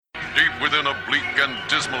Deep within a bleak and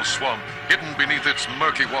dismal swamp, hidden beneath its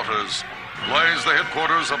murky waters, lies the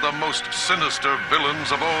headquarters of the most sinister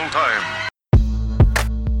villains of all time.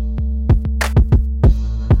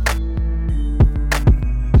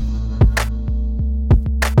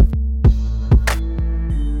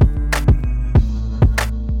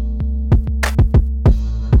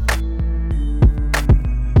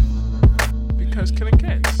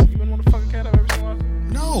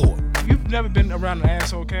 Never been around an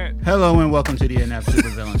asshole cat. Hello and welcome to the NF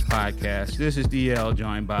Supervillains podcast. This is DL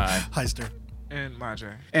joined by Heister and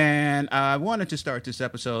Majay. And I wanted to start this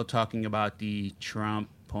episode talking about the Trump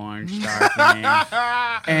porn star thing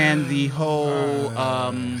and the whole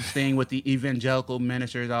thing with the evangelical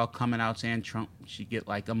ministers all coming out saying Trump should get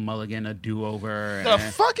like a mulligan, a do-over. The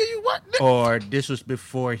fuck are you what? Or this was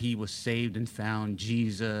before he was saved and found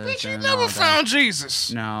Jesus. Bitch, you never found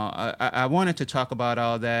Jesus. No, I wanted to talk about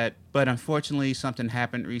all that, but unfortunately something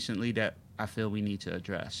happened recently that I feel we need to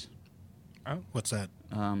address. Oh, what's that?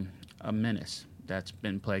 A menace that's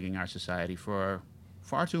been plaguing our society for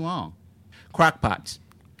far too long. Crockpots.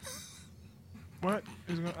 What?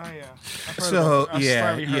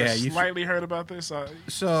 Slightly heard about this.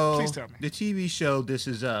 So please tell me. The TV show This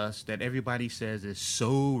Is Us that everybody says is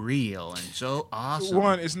so real and so awesome.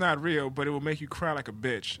 One, it's not real, but it will make you cry like a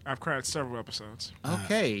bitch. I've cried several episodes.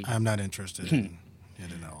 Okay. I'm not interested in it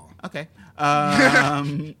at all. Okay.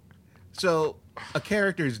 So a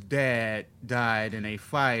character's dad died in a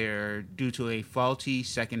fire due to a faulty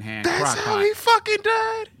secondhand crock pot. That's how he fucking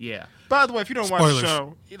died? Yeah. By the way, if you don't Spoilers. watch the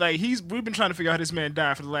show, like we've been trying to figure out how this man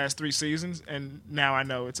died for the last 3 seasons, and now I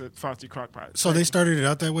know it's a faulty crock pot. So they started it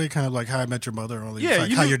out that way, kind of like How I Met Your Mother, only it's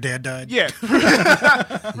like how your dad died? Yeah.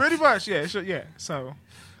 Pretty much, yeah. So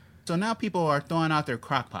now people are throwing out their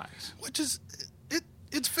crock pots. Which is,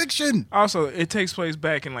 it's fiction. Also, it takes place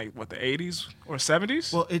back in like, what, the 80s or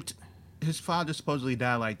 70s? Well, his father supposedly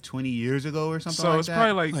died like 20 years ago or something like that. So it's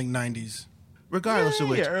probably Like 90s. Regardless of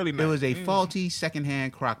which, early it was a 90s. faulty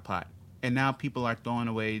secondhand crock pot. And now people are throwing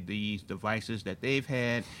away these devices that they've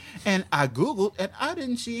had. And I Googled, and I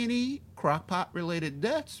didn't see any crock pot related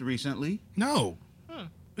deaths recently. No.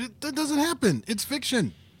 That doesn't happen. It's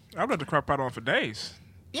fiction. I've let the crock pot on for days.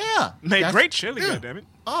 Yeah. Made great chili, yeah. goddammit.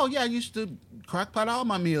 Oh, yeah, I used to crock pot all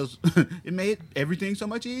my meals. It made everything so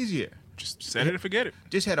much easier. Just set it and forget it.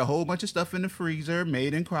 Just had a whole bunch of stuff in the freezer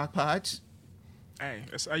made in crock pots. Hey,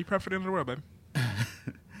 that's how you prep for the end of the world, baby.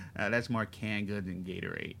 That's more canned goods than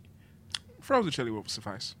Gatorade. Frozen chili will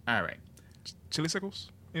suffice. All right. Chili sickles?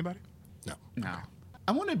 Anybody? No.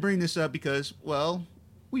 I want to bring this up because, well,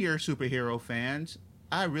 we are superhero fans.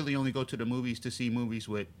 I really only go to the movies to see movies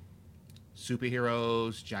with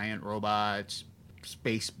superheroes, giant robots,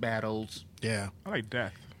 space battles. Yeah. I like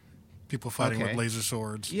death. People fighting with laser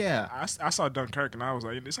swords. Yeah. I saw Dunkirk and I was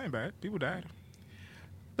like, this ain't bad. People died.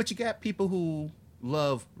 But you got people who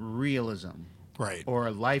love realism. Right. Or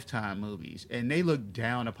Lifetime movies. And they look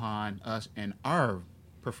down upon us and our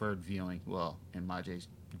preferred viewing. Well, in Majay's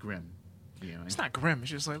grim viewing. It's not grim.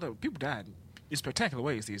 It's just like, look, people died in spectacular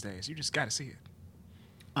ways these days. You just got to see it.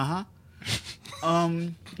 Uh-huh.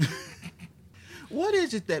 What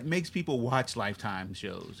is it that makes people watch Lifetime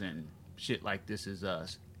shows and shit like This Is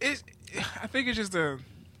Us? I think it's just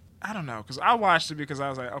I don't know, because I watched it because I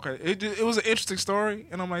was like, okay, it was an interesting story,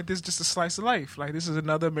 and I'm like, this is just a slice of life. Like, this is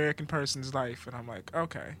another American person's life, and I'm like,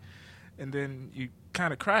 okay. And then you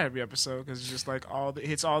kind of cry every episode because it's just like it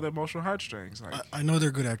hits all the emotional heartstrings. Like, I know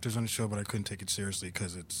they're good actors on the show, but I couldn't take it seriously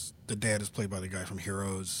because the dad is played by the guy from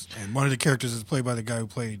Heroes, and one of the characters is played by the guy who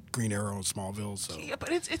played Green Arrow in Smallville. So yeah, but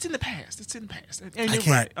it's in the past. It's in the past. And I you're can't.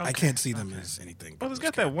 right. I Okay. can't see them as anything. Well, there's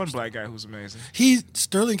got that one black guy who's amazing.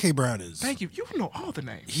 Sterling K. Brown is. Thank you. You know all the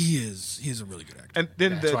names. He's a really good actor. And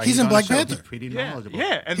then That's why he's in on Black the show. Panther. He's pretty yeah, knowledgeable.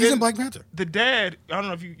 yeah. And He's then in Black Panther. The dad. I don't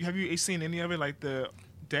know if have you seen any of it. Like the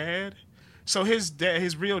dad. So his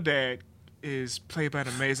real dad is played by an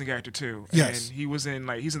amazing actor too. Yes. And he was in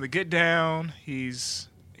he's in The Get Down. He's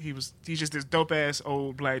just this dope ass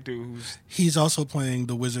old black dude who's. He's also playing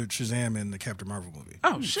the Wizard Shazam in the Captain Marvel movie.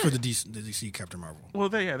 Oh shit! For the DC Captain Marvel. Well,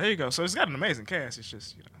 there you go. So it's got an amazing cast. It's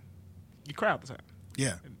just you cry all the time.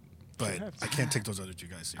 Yeah, but I can't take those other two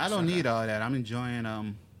guys seriously. I don't need all that. I'm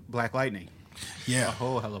enjoying Black Lightning. Yeah, A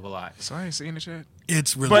whole hell of a lot. So I ain't seen it yet.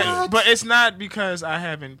 it's really good. But it's not because I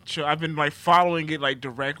haven't. I've been following it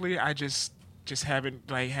directly. I just haven't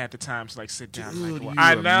had the time to sit down. Dude, and you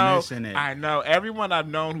I are know. missing it. I know. Everyone I've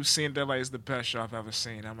known who's seen it is the best show I've ever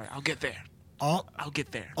seen. I'm like, I'll get there. I'll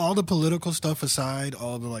get there. All the political stuff aside,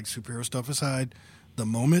 all the superhero stuff aside, the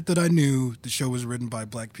moment that I knew the show was written by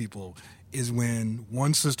black people is when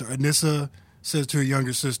one sister, Anissa says to her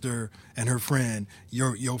younger sister and her friend,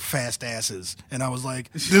 "Yo fast asses," and I was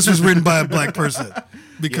like, "This was written by a black person,"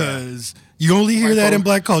 because you only hear that in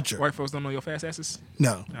black culture. White folks don't know your fast asses.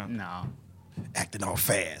 No, No. acting all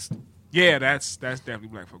fast. Yeah, that's definitely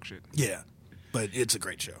black folk shit. Yeah, but it's a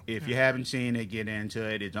great show. If you haven't seen it, get into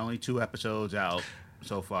it. It's only 2 episodes out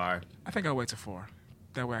so far. I think I'll wait till 4.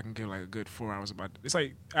 That way I can give like a good 4 hours about it. It's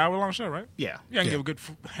like hour-long show, right? Yeah. Yeah, I can Yeah. give a good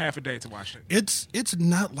half a day to watch it. It's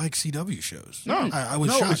not like CW shows. No. I was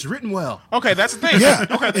No, shocked. it's written well. Okay, that's the thing. Yeah,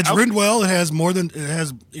 Okay. it's written well. It has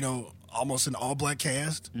almost an all black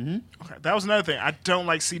cast. Okay, that was another thing. I don't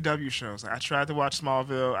like CW shows. Like, I tried to watch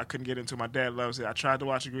Smallville. I couldn't get into it. My dad loves it. I tried to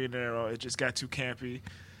watch Green Arrow. It just got too campy.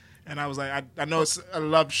 And I was like, I know it's a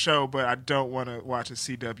loved show, but I don't want to watch a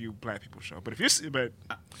CW black people show. But if but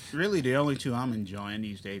Really, the only 2 I'm enjoying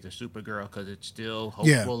these days are Supergirl because it's still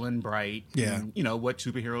hopeful and bright. Yeah. And, what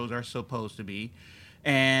superheroes are supposed to be.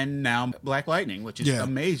 And now Black Lightning, which is Yeah.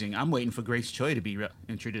 amazing. I'm waiting for Grace Choi to be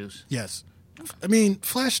introduced. Yes, I mean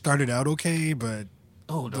Flash started out okay, but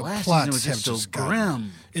Oh, the last plots season was have just so gotten-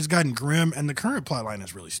 grim. It's gotten grim, and the current plot line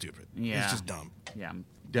is really stupid. Yeah. It's just dumb. Yeah, I'm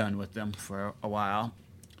done with them for a while.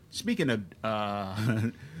 Speaking of,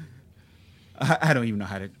 I don't even know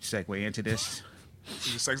how to segue into this.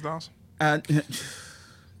 is it sex dolls? Uh,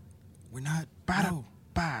 We're not. Bada, No.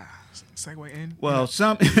 ba. Segue in. well,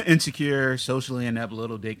 some insecure, socially inept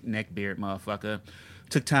little dick neckbeard motherfucker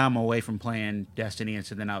took time away from playing Destiny and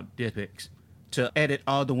sending out dick pics to edit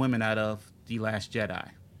all the women out of The Last Jedi.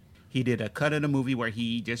 He did a cut of the movie where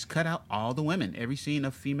he just cut out all the women. Every scene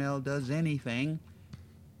a female does anything,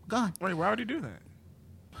 gone. Wait, why would he do that?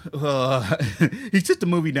 He took the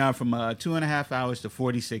movie down from 2.5 hours to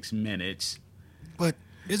 46 minutes. But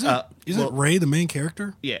isn't well- Ray the main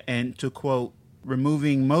character? Yeah, and to quote,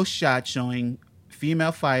 removing most shots showing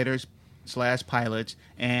female fighters / pilots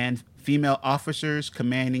and female officers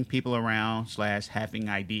commanding people around / having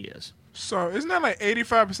ideas. So isn't that like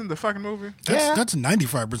 85% of the fucking movie? That's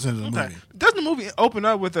 95% of the Okay. movie. Doesn't the movie open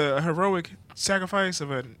up with a heroic sacrifice of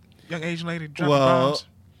a young Asian lady dropping Well, bombs?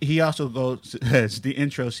 he also goes as the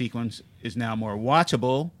intro sequence is now more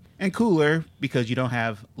watchable and cooler because you don't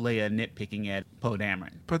have Leia nitpicking at Poe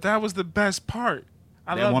Dameron. But that was the best part.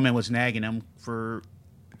 I That love woman was nagging him for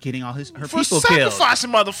getting all her for people killed. sacrificing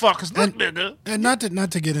motherfuckers. Look, nigga. And not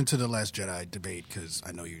to get into the Last Jedi debate because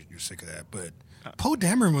I know you're sick of that, but Poe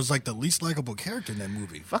Dameron was like the least likable character in that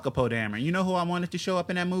movie. Fuck a Poe Dameron. You know who I wanted to show up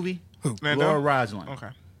in that movie? Who? Lando? Laura Rosalind. Okay.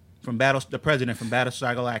 From the president from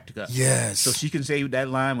Battlestar Galactica. Yes. So she can say that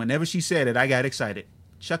line whenever she said it. I got excited.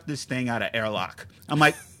 Chuck this thing out of airlock. I'm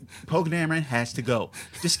like, Poe Dameron has to go.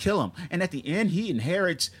 Just kill him. And at the end, he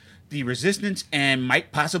inherits the resistance and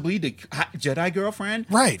might possibly the hot Jedi girlfriend,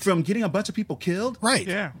 Right. from getting a bunch of people killed. Right.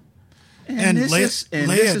 Yeah. And this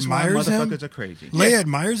Leia is why admires him. motherfuckers are crazy. Leia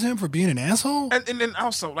admires him for being an asshole. And then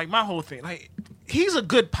also, like, my whole thing, like, he's a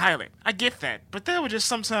good pilot. I get that. But there were just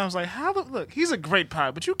sometimes, like, look, he's a great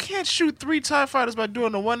pilot, but you can't shoot 3 TIE fighters by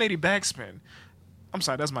doing a 180 backspin. I'm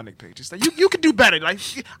sorry, that's my nitpick. Just like, you could do better. Like,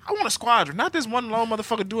 I want a squadron, not this one lone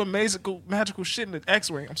motherfucker doing magical shit in the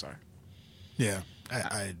X-Wing. I'm sorry. Yeah.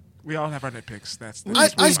 I We all have our nitpicks. That's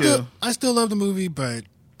I still love the movie, but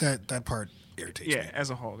that part irritates me. yeah, as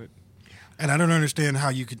a whole. And I don't understand how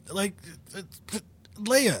you could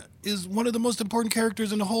Leia is one of the most important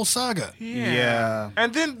characters in the whole saga. Yeah.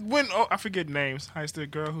 And then when I forget names, heist the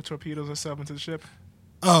girl who torpedoes herself into the ship.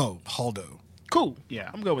 Oh, Haldo. Cool. Yeah.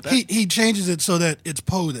 I'm good with that. He changes it so that it's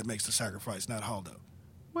Poe that makes the sacrifice, not Haldo.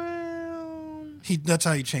 well, That's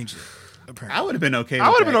how he changed it. I Apparently, would have been okay. I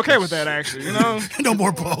would have been okay that, with that actually. You know, no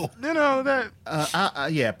more Poe. that.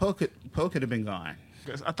 Yeah, Poe could have been gone.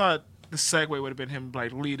 'Cause I thought the segue would have been him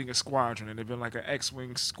like leading a squadron, and it'd been like an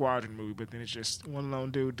X-wing squadron movie. But then it's just one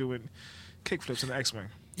lone dude doing kickflips in the X-wing.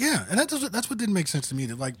 Yeah, and that's what didn't make sense to me.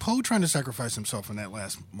 That like Poe trying to sacrifice himself in that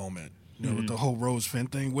last moment, with the whole Rose Finn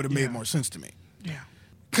thing, would have made more sense to me. Yeah.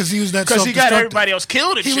 Because he was that Because he got self-destructive. everybody else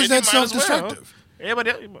killed and He shit. was that you might as well. self-destructive. Everybody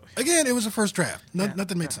else. Again, it was a first draft.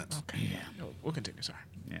 Nothing made sense. Yeah. We'll continue. Sorry.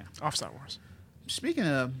 Yeah. Off Star Wars. Speaking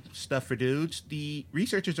of stuff for dudes, the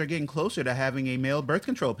researchers are getting closer to having a male birth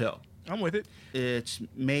control pill. I'm with it. It's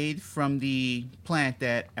made from the plant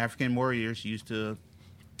that African warriors used to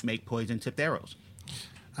make poison-tipped arrows.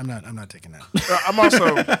 I'm not taking that. I'm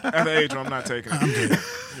also at the age where I'm not taking it. I'm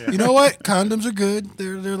good. You know what? Condoms are good.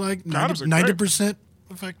 They're like Condoms are 90%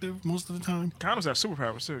 effective most of the time. Condoms have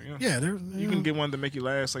superpowers too. You know? Yeah, they're You can get one that make you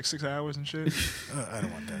last like 6 hours and shit. I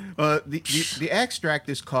don't want that. The extract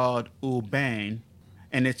is called Ulbane,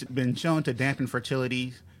 and it's been shown to dampen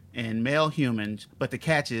fertility in male humans, but the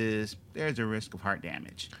catch is there's a risk of heart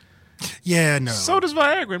damage. Yeah, no. So does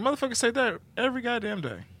Viagra. Motherfuckers say that every goddamn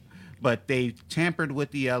day. But they tampered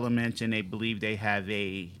with the elements, and they believe they have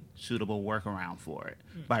a suitable workaround for it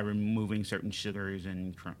by removing certain sugars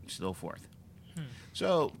and so forth.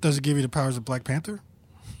 So, Does it give you the powers of Black Panther?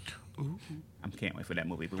 I can't wait for that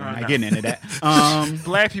movie, but Oh, we're not no. getting into that.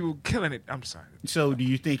 Black people killing it. I'm sorry. So, do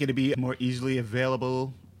you think it'd be more easily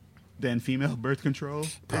available than female birth control?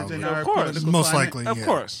 Probably. In Of our course. political Most climate? likely. Of Yeah.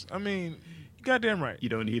 course. I mean, you goddamn right. You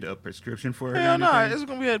don't need a prescription for it. or Hell no. anything? It's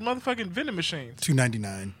going to be at motherfucking vending machines.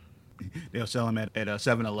 $2.99. They'll sell them at a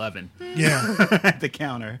 7-Eleven Yeah. at the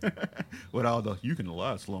counter with all the you can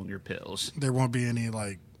last longer pills. There won't be any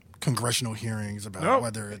like congressional hearings about Nope.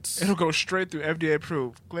 whether it's. It'll go straight through FDA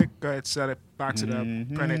approved. Click, go ahead, sell it, box it up,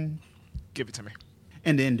 print it, give it to me.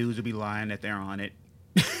 And then dudes will be lying that they're on it.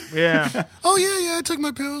 Yeah. Oh yeah, I took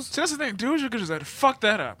my pills. So that's the thing. Dudes are just gonna fuck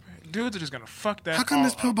that up. Dudes are just gonna fuck that How come all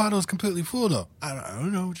this pill up. bottle is completely full though? I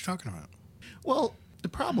don't know what you're talking about. Well, the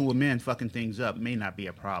problem with men fucking things up may not be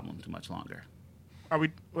a problem too much longer. Are we,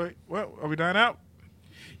 wait, what? Are we dying out?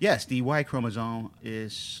 Yes, the Y chromosome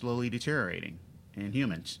is slowly deteriorating in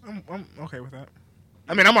humans. I'm okay with that.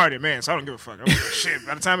 I mean, I'm already a man, so I don't give a fuck. Shit,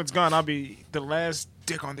 by the time it's gone, I'll be the last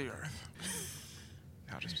dick on the earth.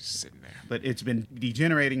 I'll just be sitting there. But it's been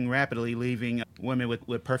degenerating rapidly, leaving women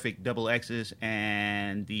with perfect double X's,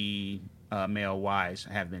 and the male Ys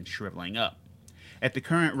have been shriveling up. At the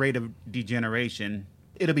current rate of degeneration,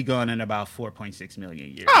 it'll be gone in about 4.6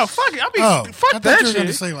 million years. Oh, fuck it. I'll be, Oh, fuck I thought that you were going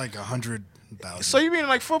to shit. say like 100,000. So you mean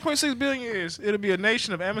like 4.6 billion years, it'll be a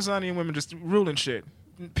nation of Amazonian women just ruling shit.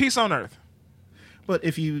 Peace on earth. But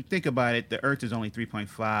if you think about it, the Earth is only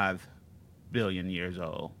 3.5 billion years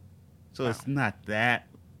old. So it's not that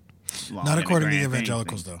long. Not in according to the grand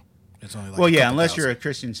evangelicals thing. though. It's only like Well, a yeah, couple unless thousand. you're a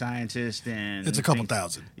Christian scientist, and It's a couple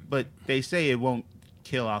thousand. But they say it won't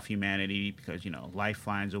kill off humanity because life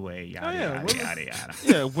finds a way. Yada Oh, yeah, yada women- yada yada.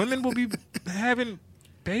 Yeah, women will be having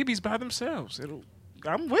babies by themselves.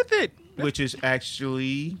 I'm with it. Which is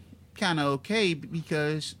actually kind of okay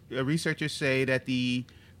because researchers say that the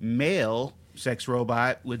male sex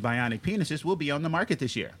robot with bionic penises will be on the market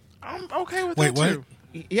this year. I'm okay with Wait, that what?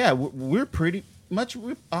 too. Yeah, we're pretty much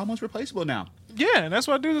almost replaceable now. Yeah, and that's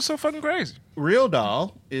why dudes are so fucking crazy. Real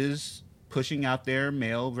Doll is pushing out their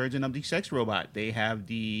male version of the sex robot. They have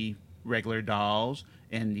the regular dolls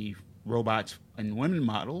and the robots and women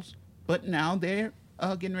models, but now they're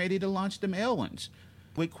getting ready to launch the male ones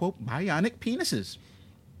with, quote, bionic penises.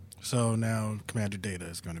 So now Commander Data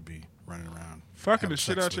is going to be running around. Fucking having the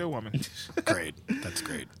shit sex out with- your woman. Great. That's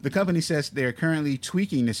great. The company says they're currently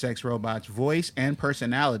tweaking the sex robot's voice and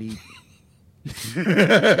personality.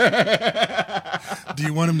 Do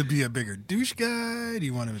you want him to be a bigger douche guy? Do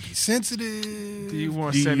you want him to be sensitive? Do you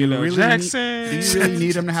want Do you Samuel L. really Jackson? do you really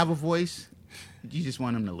need them to have a voice? You just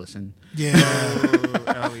want them to listen. Yeah.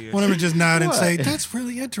 Elliot. Want him to just nod and What? say, "That's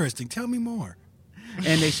really interesting. Tell me more."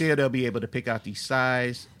 And they say they'll be able to pick out the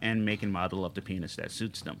size and make and model of the penis that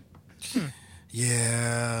suits them.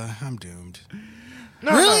 Yeah, I'm doomed.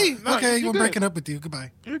 No, Really? no, Okay, you're we're good. breaking up with you.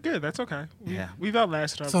 Goodbye. You're good. That's okay. Yeah. We've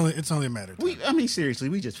outlasted It's our. only a matter of time. I mean, seriously,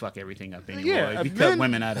 we just fuck everything up anyway. Yeah, we men- cut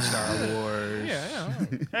women out of Star Wars. Yeah.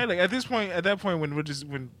 Hey, like at that point when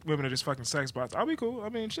women are just fucking sex bots, I'll be cool. I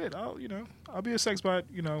mean, shit. I'll be a sex bot.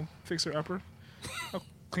 Fix her upper. I'll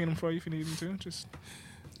clean them for you if you need me to. Just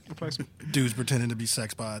replace them. Dudes pretending to be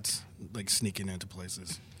sex bots, like sneaking into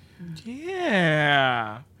places.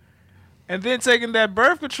 Yeah. And then taking that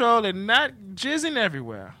birth control and not jizzing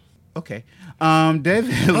everywhere. Okay. David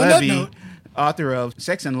that Levy, note- author of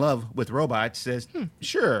Sex and Love with Robots, says,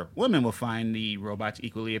 sure, women will find the robots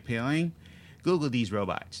equally appealing. Google these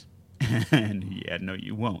robots. And yeah, no,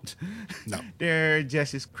 you won't. No. They're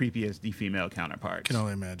just as creepy as the female counterparts. Can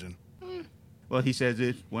only imagine. Well, he says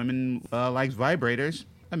if women likes vibrators,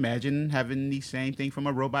 imagine having the same thing from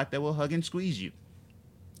a robot that will hug and squeeze you.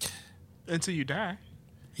 Until you die.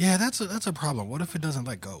 Yeah, that's a problem. What if it doesn't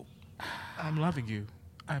let go? I'm loving you.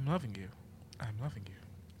 I'm loving you. I'm loving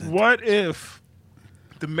you. What if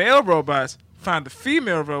the male robots find the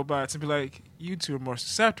female robots and be like, you two are more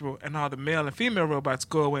susceptible, and all the male and female robots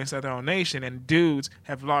go away inside their own nation, and dudes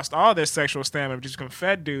have lost all their sexual stamina, just become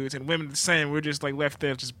fat dudes, and women the same. We're just like left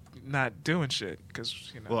there just not doing shit because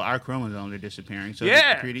Well, our chromosomes are disappearing, so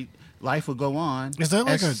Yeah. life will go on. Is that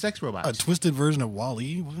like as a sex robots? A twisted version of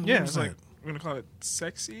Wall-E? What yeah, was it's like that? we're gonna call it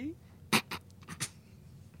sexy.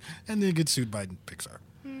 And then get sued by Pixar.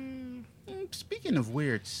 Speaking of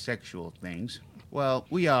weird sexual things, well,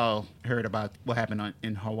 we all heard about what happened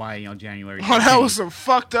in Hawaii on January 18th. Oh, that was some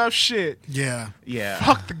fucked up shit. Yeah. Yeah.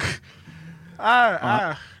 Fuck the.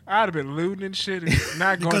 I'd have been looting and shit and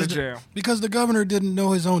not going to jail. Because the governor didn't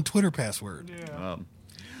know his own Twitter password. Yeah.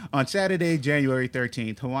 On Saturday, January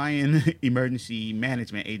 13th, Hawaiian Emergency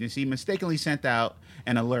Management Agency mistakenly sent out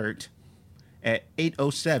an alert at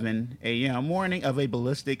 8:07 a.m. warning of a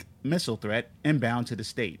ballistic missile threat inbound to the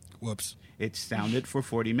state. Whoops. It sounded for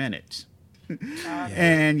 40 minutes.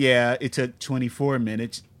 And yeah, it took 24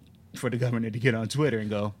 minutes for the governor to get on Twitter and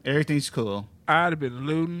go, everything's cool. I'd have been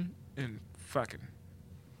looting and fucking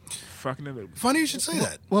and looting. Funny you should say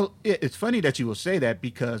that. Well, it's funny that you will say that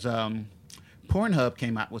because Pornhub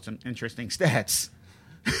came out with some interesting stats.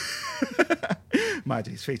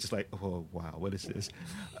 Maji's face is like, oh, wow, what is this?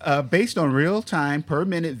 Based on real-time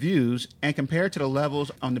per-minute views and compared to the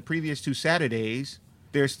levels on the previous 2 Saturdays,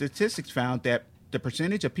 their statistics found that the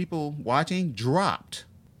percentage of people watching dropped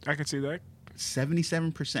I can see that.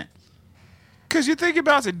 77%. Because you think you're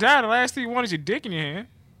about to die, the last thing you want is your dick in your hand.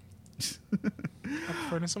 I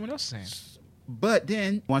prefer it in someone else's hand. But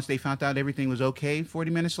then, once they found out everything was okay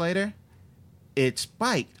 40 minutes later, it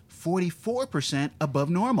spiked 44% above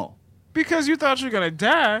normal. Because you thought you were going to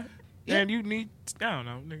die, Yeah. and you need, I don't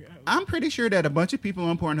know. Nigga. I'm pretty sure that a bunch of people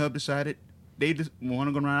on Pornhub decided they just want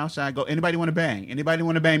to go run outside, go, anybody want to bang? Anybody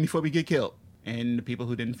want to bang before we get killed? And the people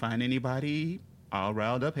who didn't find anybody all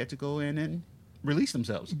riled up had to go in and release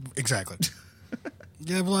themselves. Exactly.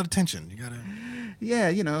 You have a lot of tension. You gotta. Yeah,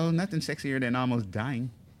 you know, nothing sexier than almost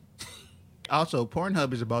dying. Also,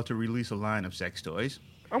 Pornhub is about to release a line of sex toys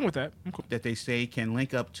I'm with that. I'm cool. that they say can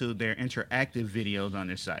link up to their interactive videos on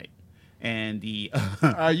their site. And the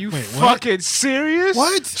Are you Wait, what? fucking serious?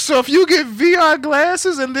 What? So if you get VR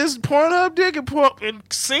glasses and this Pornhub dick and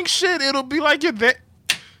sync shit, it'll be like you're there.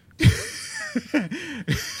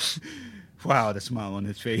 wow, the smile on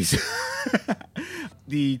his face.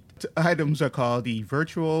 The items are called the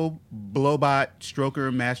Virtual Blowbot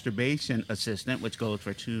Stroker Masturbation Assistant, which goes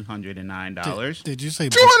for $209. Did you say?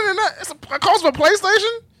 209. It costs for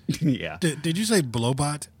PlayStation. Yeah, Did you say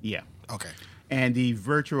Blowbot? yeah. Okay. And the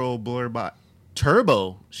Virtual Blowbot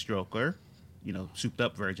Turbo Stroker, you know, souped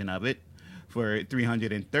up version of it, for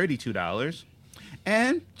 $332.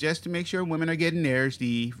 And just to make sure women are getting theirs,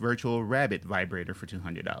 the Virtual Rabbit Vibrator for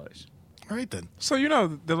 $200. All right then. So you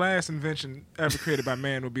know the last invention ever created by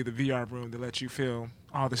man would be the VR room that lets you feel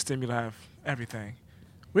all the stimuli of everything.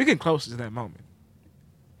 We're getting closer to that moment.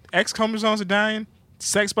 X chromosomes are dying.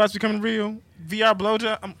 Sex bots becoming real. VR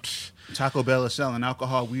blowjob. Taco Bell is selling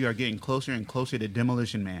alcohol. We are getting closer and closer to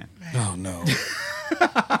Demolition Man. Oh no.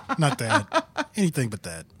 Not that. Anything but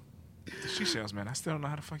that. She shells, man. I still don't know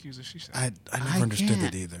how the fuck use a she shell. I never understood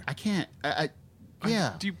can't. it either. I can't.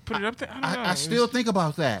 Yeah. Do you put it up there? I don't know. I still think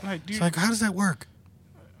about that. Like, do It's you, like, how does that work?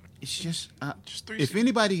 It's just, Just 3C. if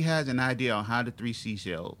anybody has an idea on how the 3C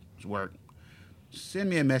shells work, send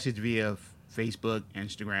me a message via Facebook,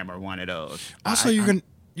 Instagram, or one of those. Also, you're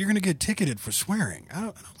gonna get ticketed for swearing. I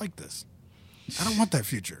don't like this. I don't want that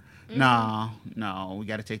future. No, we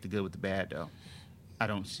got to take the good with the bad, though. I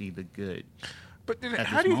don't see the good. But then at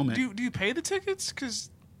how this do you moment. do you pay the tickets? Because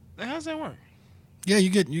how does that work? Yeah, you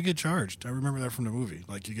get charged. I remember that from the movie.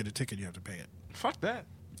 Like, you get a ticket, you have to pay it. Fuck that.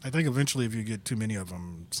 I think eventually, if you get too many of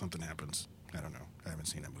them, something happens. I don't know. I haven't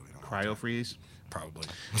seen that movie. in a long Cryo time. freeze? Probably.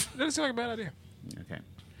 Doesn't seem like a bad idea. Okay.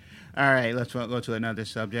 All right, let's go to another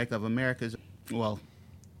subject of America's, well,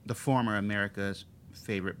 the former America's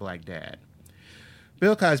favorite black dad.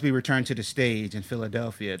 Bill Cosby returned to the stage in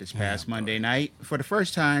Philadelphia this past Monday night for the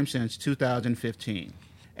first time since 2015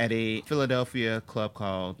 at a Philadelphia club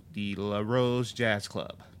called the La Rose Jazz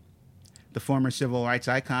Club. The former civil rights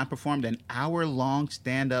icon performed an hour-long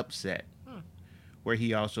stand-up set where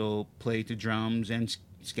he also played the drums and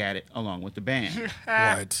scattered along with the band.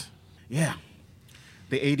 What? Yeah.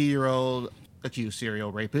 The 80-year-old accused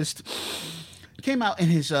serial rapist came out in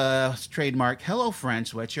his trademark Hello Friend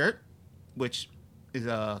sweatshirt, which is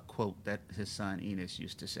a quote that his son Enos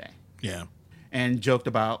used to say, Yeah. and joked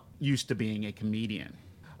about used to being a comedian.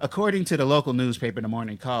 According to the local newspaper, The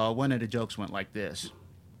Morning Call, one of the jokes went like this.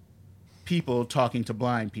 People talking to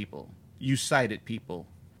blind people. You sighted people.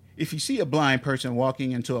 If you see a blind person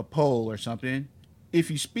walking into a pole or something, if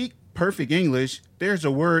you speak perfect English, there's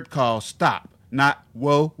a word called stop, not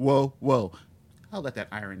whoa, whoa, whoa. I'll let that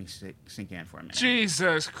irony sink in for a minute.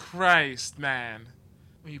 Jesus Christ, man.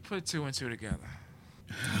 When you put two and two together.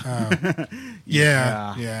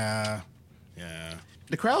 Yeah.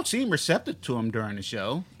 The crowd seemed receptive to him during the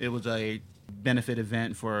show. It was a benefit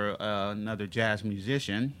event for another jazz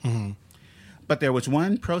musician. Mm-hmm. But there was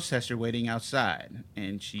one protester waiting outside,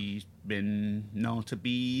 and she's been known to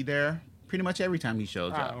be there pretty much every time he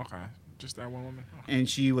shows up. Oh, okay. Just that one woman. Okay. And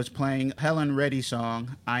she was playing Helen Reddy's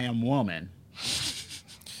song, I Am Woman.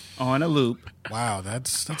 on a loop Wow,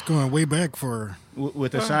 that's going way back for.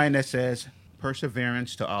 with a sign that says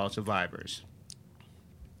 "Perseverance to all survivors."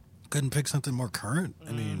 Couldn't pick something more current.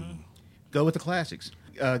 I mean, Go with the classics.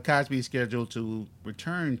 Cosby is scheduled to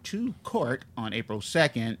return to court on April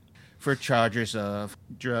 2nd for charges of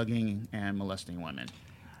drugging and molesting women.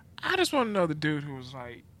 I just want to know the dude who was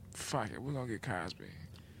like, "Fuck it, we're gonna get Cosby.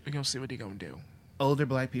 We're gonna see what he gonna do." Older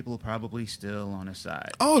black people are probably still on his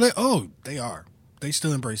side. they are. They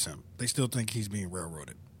still embrace him. They still think he's being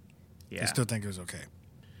railroaded. They Yeah. still think it was okay.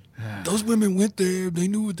 Those women went there. They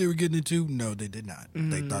knew what they were getting into. No, they did not.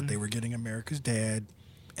 They thought they were getting America's dad,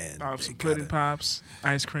 and Some pudding pops,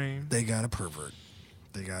 ice cream. they got a pervert.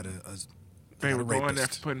 They got a They were going there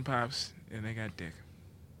rapist. for pudding pops, and they got dick.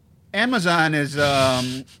 Amazon has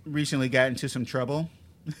recently got into some trouble.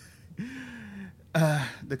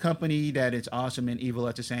 The company that is awesome and evil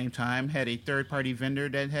at the same time had a third-party vendor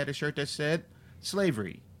that had a shirt that said,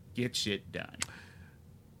 "Slavery, get shit done,"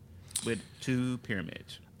 with 2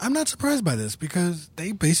 pyramids. I'm not surprised by this because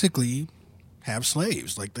they basically have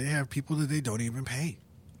slaves. Like, they have people that they don't even pay.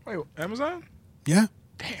 Wait, Amazon? Yeah,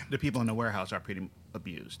 The people in the warehouse are pretty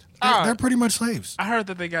abused. they're pretty much slaves. I heard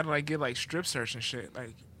that they gotta like get like strip search and shit.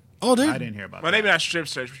 Like, Oh, I didn't hear about well, that. maybe not strip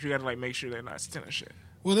search, but you gotta like make sure they're not stealing shit.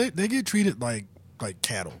 well, they get treated like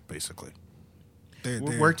cattle, basically. They're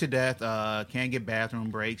Work to death, can't get bathroom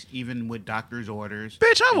breaks, even with doctor's orders.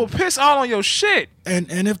 Bitch, I will piss all on your shit. and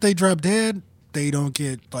if they drop dead, they don't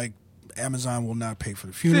get like Amazon will not pay for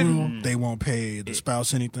the funeral. They won't pay the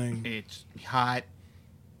spouse anything. It's hot,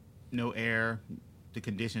 no air. The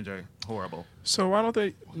conditions are horrible. So why don't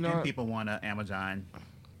they? And people want an Amazon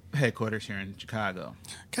headquarters here in Chicago.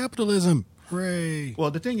 Capitalism, hooray!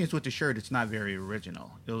 Well, the thing is with the shirt, it's not very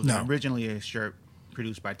original. It was No. originally a shirt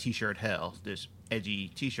produced by T-Shirt Hell, this edgy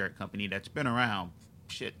T-shirt company that's been around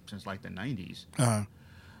since like the 90s.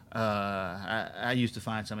 Uh, I used to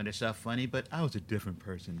find some of this stuff funny, but I was a different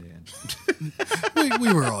person then.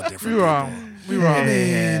 we were all different. We were all, people. we were all,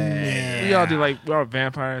 Yeah. we all do like we all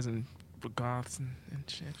vampires and goths and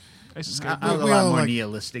shit. I used to skate. I was a We lot all more like-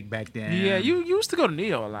 nihilistic back then. Yeah, you used to go to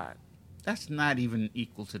Neo a lot. That's not even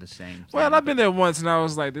equal to the same thing. Well, I've been there once, and I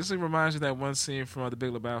was like, this reminds me of that one scene from The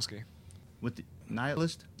Big Lebowski. With the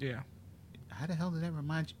nihilist? Yeah, How the hell did that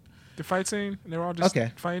remind you? the fight scene, and they were all just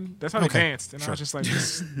Okay. fighting. That's how they Okay, danced, and I sure. was just like,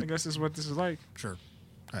 this, I guess this is what this is like. Sure,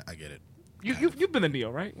 I get it. You've been to Neo,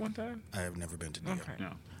 right? One time. I have never been to Neo. Okay.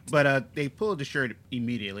 No. But they pulled the shirt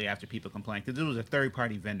immediately after people complained because it was a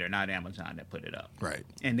third-party vendor, not Amazon, that put it up. Right.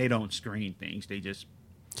 And they don't screen things; they just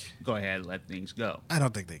go ahead and let things go. I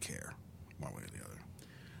don't think they care one way or the other.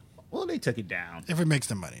 Well, they took it down. If it makes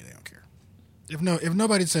them money, they don't care. If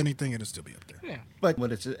nobody said anything, it'll still be up there. Yeah. But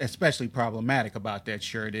what is especially problematic about that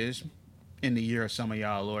shirt is, in the year of some of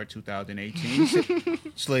y'all, Lord 2018,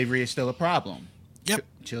 slavery is still a problem. Yep.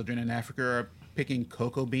 Children in Africa are picking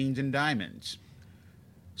cocoa beans and diamonds.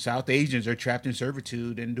 South Asians are trapped in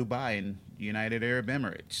servitude in Dubai and United Arab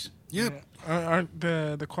Emirates. Yep. Aren't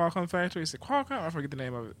the Qualcomm factory? Is it Qualcomm? I forget the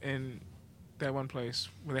name of it. In that one place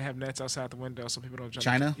where they have nets outside the window so people don't jump.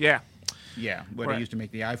 China? Yeah. Yeah, where Right. they used to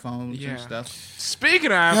make the iPhones Yeah. and stuff.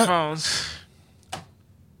 Speaking of iPhones,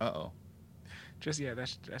 Uh-oh. just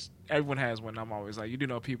that's everyone has one. I'm always like, you do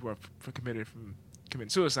know people are committing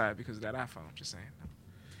suicide because of that iPhone. Just saying.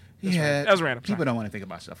 Yeah, That was random. People Sorry. don't want to think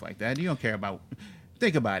about stuff like that. You don't care about...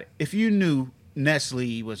 Think about it. If you knew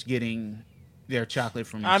Nestle was getting their chocolate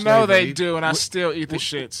from I know they slavery, do, and I would- still eat the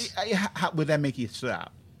shits. How would that make you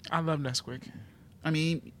stop? I love Nesquik. I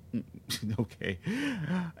mean, okay.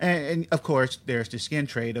 And of course, there's the skin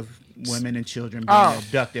trade of women and children being Oh.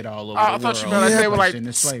 abducted all over I the thought world. you meant like they were Placed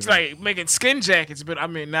into slavery. like making skin jackets, but I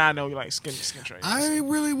mean now I know you like skin trade. I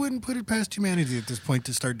really wouldn't put it past humanity at this point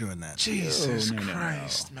to start doing that. Jesus No.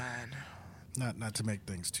 Christ, man. Not to make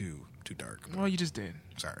things too dark. Well, you just did.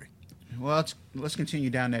 Sorry. Well, let's continue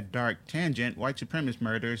down that dark tangent. White supremacist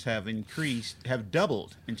murders have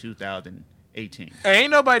doubled in 2018. Hey,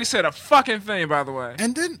 ain't nobody said a fucking thing, by the way.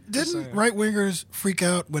 And didn't saying. right wingers freak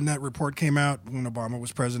out when that report came out when Obama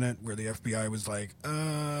was president, where the FBI was like,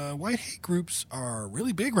 white hate groups are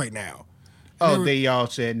really big right now. Oh, they all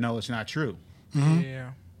said, no, it's not true.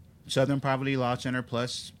 Yeah. Southern Poverty Law Center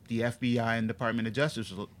plus the FBI and Department of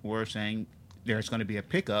Justice were saying there's going to be a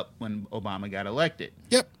pickup when Obama got elected.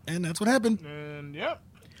 Yep, and that's what happened. And yep.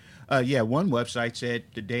 One website said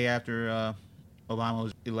the day after Obama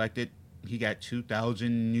was elected, he got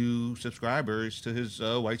 2,000 new subscribers to his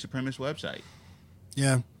white supremacist website.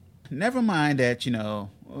 Yeah. Never mind that,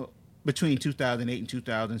 between 2008 and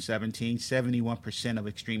 2017, 71% of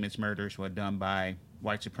extremist murders were done by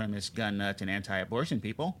white supremacist, gun nuts, and anti-abortion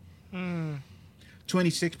people.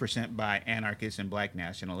 26% by anarchists and black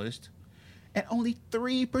nationalists, and only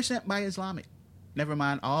 3% by Islamic. Never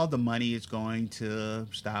mind, all the money is going to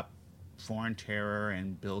stop foreign terror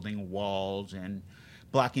and building walls and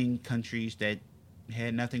blocking countries that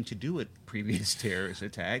had nothing to do with previous terrorist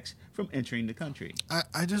attacks from entering the country.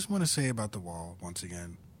 I just want to say about the wall, once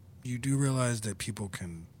again, you do realize that people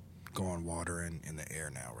can go on water and in the air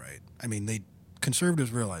now, right? I mean,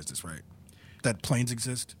 conservatives realize this, right? That planes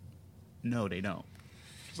exist. No, they don't.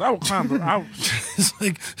 So I would climb. It's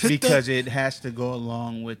like, Because it has to go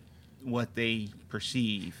along with what they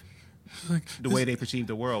perceive, like, the way they perceive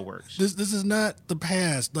the world works. This is not the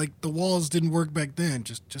past. Like, the walls didn't work back then.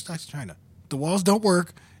 Just ask China. The walls don't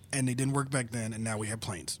work, and they didn't work back then, and now we have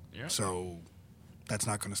planes. Yeah. So that's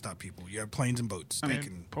not going to stop people. You have planes and boats.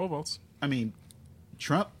 Pole vaults. I mean,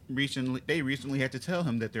 Trump recently had to tell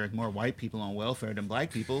him that there's more white people on welfare than black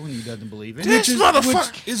people, and he doesn't believe it. This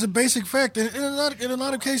motherfucker which is a basic fact. And in a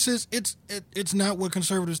lot of cases, it's not what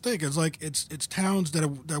conservatives think. It's like it's towns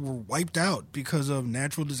that were wiped out because of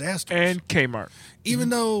natural disasters. and Kmart. Even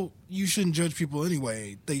though you shouldn't judge people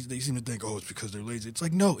anyway, they seem to think, oh, it's because they're lazy. It's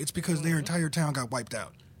like, no, it's because their entire town got wiped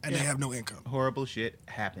out and they have no income. Horrible shit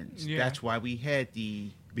happens. Yeah. That's why we had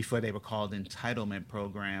before they were called entitlement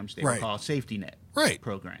programs, they were Right. called safety net Right.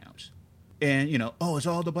 programs. And, it's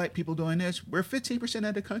all the black people doing this. We're 15%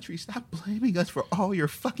 of the country. Stop blaming us for all your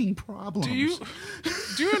fucking problems.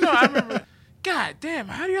 Do you know? I remember. God damn!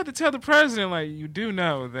 How do you have to tell the president like you do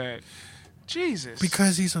know that? Jesus.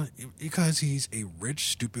 Because he's a rich,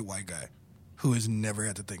 stupid white guy who has never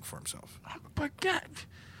had to think for himself. But God.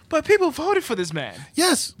 But people voted for this man.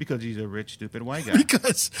 Yes. Because he's a rich, stupid white guy.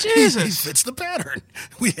 Because Jesus. he fits the pattern.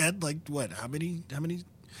 We had like what? How many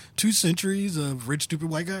 2 centuries of rich, stupid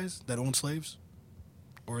white guys that owned slaves,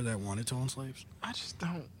 or that wanted to own slaves, I just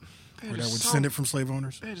don't. or that would send it from slave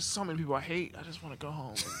owners. There's just so many people I hate. I just want to go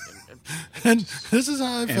home. And this is how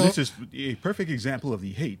I And felt. this is a perfect example of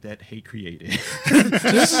the hate that hate created.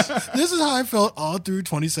 This is how I felt all through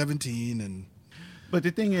 2017. And But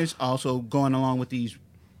the thing is, also going along with these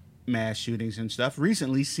mass shootings and stuff,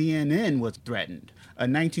 recently CNN was threatened. A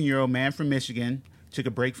 19-year-old man from Michigan took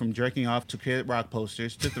a break from jerking off to Kid Rock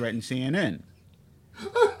posters to threaten CNN.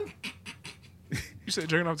 You said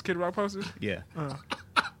jerking off to Kid Rock posters? Yeah.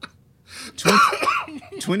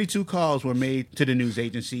 22 calls were made to the news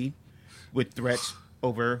agency with threats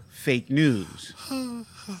over fake news.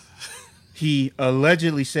 He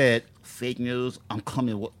allegedly said, "Fake news, I'm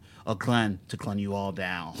coming with a gun to gun you all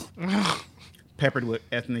down." Peppered with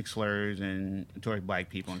ethnic slurs and towards black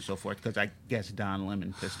people and so forth, because I guess Don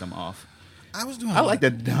Lemon pissed him off. I like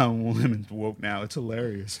that Don Lemon's woke now. It's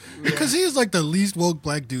hilarious. because he is like the least woke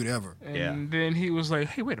black dude ever. And Yeah. then he was like,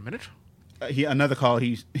 "Hey, wait a minute." Another call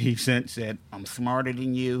he sent said, "I'm smarter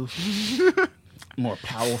than you, more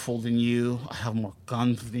powerful than you. I have more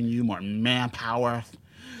guns than you, more manpower.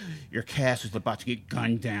 Your cast is about to get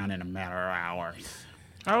gunned down in a matter of hours."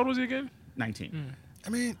 How old was he again? 19. I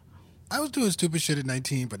mean, I was doing stupid shit at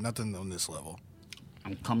 19, but nothing on this level.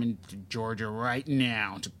 "I'm coming to Georgia right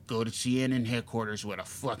now to go to CNN headquarters with a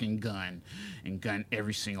fucking gun and gun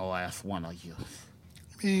every single last one of you."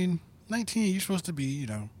 I mean, 19, you're supposed to be,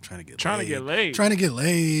 trying to get Trying to get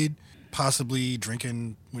laid. Possibly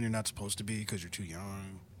drinking when you're not supposed to be because you're too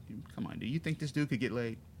young. Come on, do you think this dude could get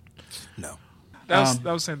laid? No. That was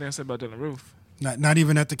the same thing I said about Dylan Roof. Not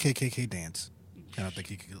even at the KKK dance. I don't think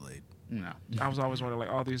he could get laid. No. I was always wondering, like,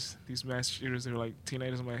 all these mass shooters, they were like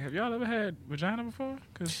teenagers. I'm like, have y'all ever had vagina before?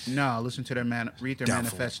 Cause No, listen to read their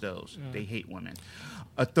Doubtful. manifestos. They hate women.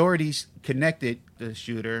 Authorities connected the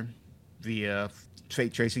shooter via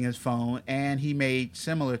fake tracing his phone, and he made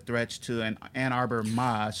similar threats to an Ann Arbor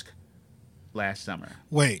mosque last summer.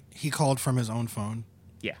 Wait, he called from his own phone?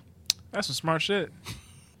 Yeah. that's some smart shit.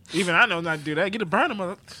 Even I know not to do that. Get a burner,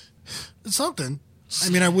 mother. It's something. I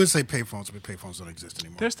mean, I would say payphones, but payphones don't exist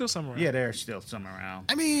anymore. There's still some around. Yeah, there's still some around.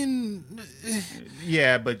 I mean,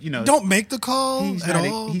 Yeah, but, don't make the call he's at not,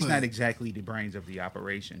 all. he's but- not exactly the brains of the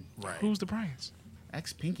operation. right. Who's the brains?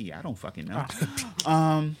 Ex Pinky, I don't fucking know.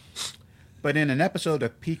 Oh. But in an episode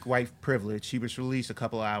of Peak White Privilege, he was released a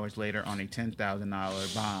couple hours later on a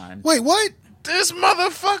 $10,000 bond. Wait, what? This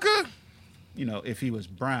motherfucker. If he was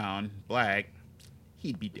brown, black,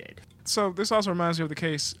 he'd be dead. So this also reminds me of the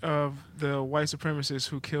case of the white supremacist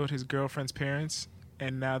who killed his girlfriend's parents,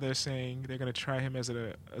 and now they're saying they're going to try him as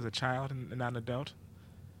a child and not an adult.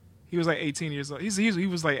 He was like 18 years old. He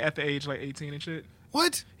was like at the age like 18 and shit.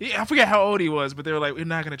 What? I forget how old he was, but they were like, we're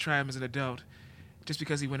not going to try him as an adult just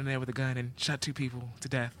because he went in there with a gun and shot 2 people to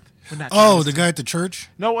death. Well, not Oh, Charleston. the guy at the church?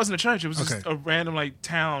 No, it wasn't a church. It was just Okay. a random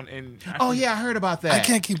town in. Oh yeah, I heard about that. I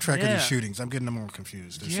can't keep track of Yeah. these shootings. I'm getting them all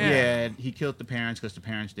confused. There's so- Yeah. Yeah, he killed the parents because the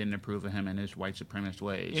parents didn't approve of him and his white supremacist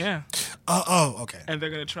ways. Yeah, okay. and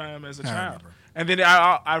they're gonna try him as a I child. remember. And then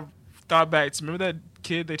I thought back. Remember that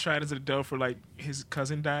kid they tried as an adult for like his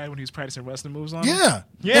cousin died when he was practicing wrestling moves on him? Yeah.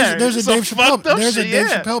 Yeah, There's a some Dave Chappelle. fucked up There's a shit, Dave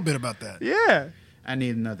yeah. Chappelle bit about that. Yeah. I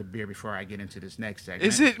need another beer before I get into this next segment.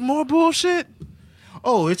 Is it more bullshit?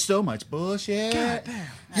 Oh, it's so much bullshit. God damn.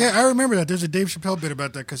 Yeah, I remember that. There's a Dave Chappelle bit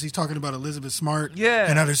about that because he's talking about Elizabeth Smart. Yeah.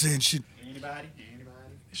 And now they're saying Anybody?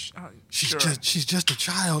 she's just a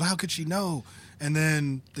child. How could she know? And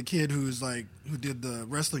then the kid who did the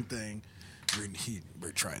wrestling thing,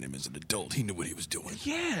 we're trying him as an adult. He knew what he was doing.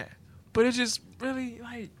 Yeah, but it just really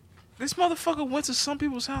like this motherfucker went to some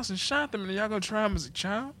people's house and shot them, and y'all gonna try him as a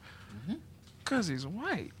child? Cause he's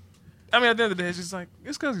white. I mean, at the end of the day, it's just like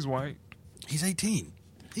it's cause he's white. He's 18.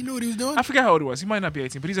 He knew what he was doing. I forgot how old he was. He might not be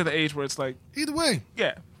 18, but he's at the age where it's like, Either way,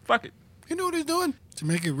 yeah, fuck it. he knew what he was doing. To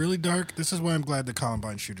make it really dark, this is why I'm glad the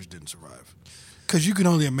Columbine shooters didn't survive. Because you can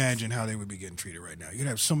only imagine how they would be getting treated right now. You'd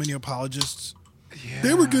have so many apologists. Yeah,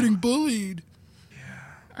 They were getting bullied.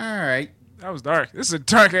 All right. That was dark. This is a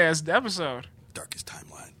dark ass episode. Darkest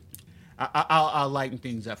timeline. I'll lighten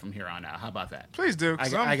things up from here on out. How about that? Please do.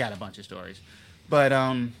 'Cause I got a bunch of stories. But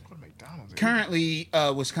What McDonald's? currently,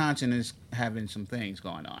 Wisconsin is having some things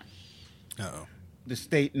going on. Uh-oh. The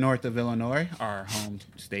state north of Illinois, our home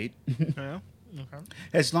state, Yeah. Okay.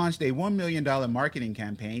 has launched a $1 million marketing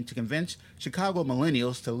campaign to convince Chicago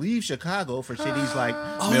millennials to leave Chicago for cities like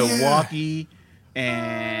Milwaukee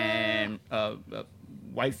and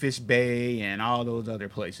Whitefish Bay and all those other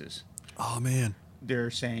places. Oh, man.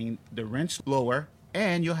 They're saying the rent's lower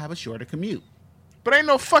and you'll have a shorter commute. But ain't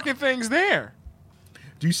no fucking things there.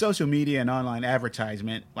 Do social media and online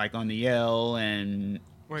advertisement like on the L and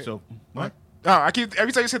Wait, so what? Oh, I keep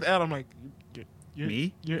every time you say the L, I'm like,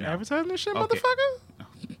 Me? You're No. advertising this shit, Okay.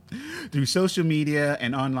 motherfucker. Through social media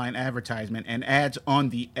and online advertisement and ads on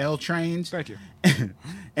the L trains. Thank you.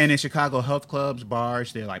 And in Chicago health clubs,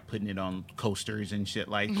 bars, they're like putting it on coasters and shit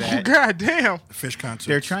like Oh, that. God damn. Fish concert.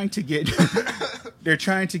 They're trying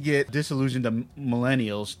to get disillusioned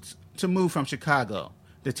millennials to move from Chicago.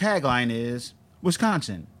 The tagline is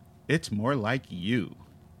Wisconsin, it's more like you.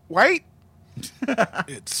 White?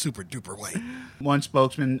 It's super duper white. One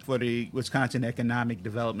spokesman for the Wisconsin Economic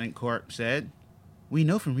Development Corp said, "We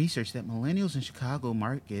know from research that millennials in Chicago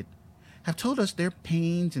market have told us their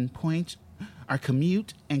pains and points are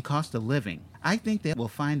commute and cost of living. I think they will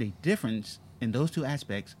find a difference in those two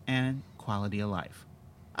aspects and quality of life."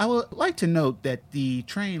 I would like to note that the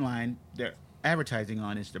train line they're advertising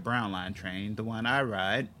on is the Brown Line train, the one I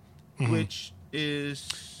ride, which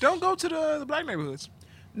is... Don't go to the black neighborhoods.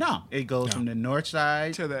 No, it goes from the north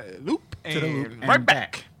side To the loop and, to the loop and right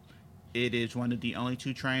back. It is one of the only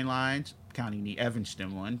two train lines, counting the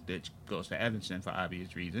Evanston one, that goes to Evanston for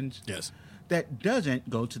obvious reasons, Yes. that doesn't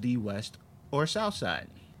go to the west or south side.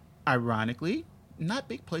 Ironically, not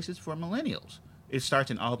big places for millennials. It starts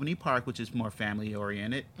in Albany Park, which is more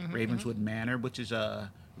family-oriented, Ravenswood Manor, which is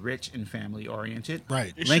rich and family-oriented,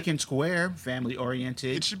 Right. Lincoln Square,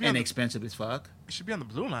 family-oriented It should be and on the- expensive as fuck. It should be on the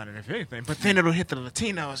blue line, if anything. But then it'll hit the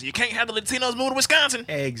Latinos. You can't have the Latinos move to Wisconsin.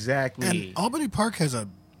 Exactly. And Albany Park has a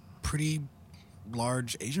pretty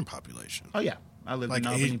large Asian population. Oh yeah, I lived Like in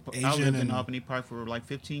Albany. I Asian lived in and- Albany Park for like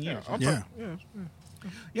 15 years. Yeah.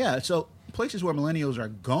 Yeah, so places where millennials are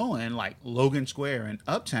going, like Logan Square and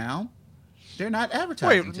Uptown, they're not Wait,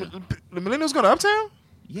 advertising. to. the millennials go to Uptown?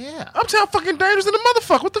 Yeah. Uptown fucking dangerous than the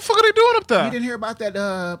motherfucker. What the fuck are they doing up there? You didn't hear about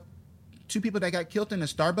that? Two people that got killed in the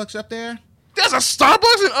Starbucks up there. There's a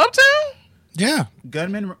Starbucks in Uptown? Yeah.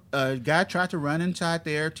 Gunman, guy tried to run inside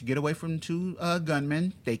there to get away from two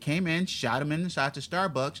gunmen. They came in, shot him inside the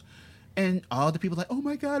Starbucks, and all the people like, "Oh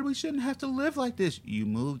my God, we shouldn't have to live like this." You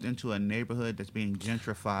moved into a neighborhood that's being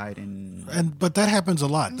gentrified, and But that happens a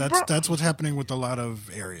lot. Bro. That's what's happening with a lot of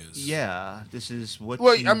areas. yeah, this is what.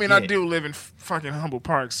 Well, you I mean, I get. do live in fucking Humble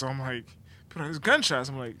Park, so I'm like, but there's gunshots.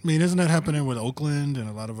 I'm like, I mean, isn't that happening with Oakland and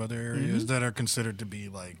a lot of other areas that are considered to be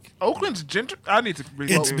like? Oakland's gentr. I need to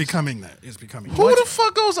read It's the news. becoming that. It's becoming. Who the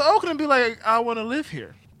fuck goes to Oakland and be like, I want to live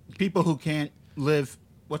here? People who can't live.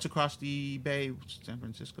 What's across the bay? San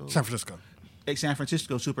Francisco. San Francisco. San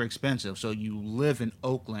Francisco is super expensive, so you live in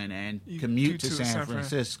Oakland and You commute do to to San San Fran.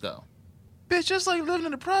 Francisco. Bitch, just like living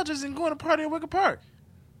in the projects and going to party at Wicker Park.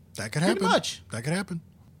 That could Pretty happen. much. That could happen.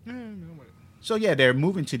 So yeah, they're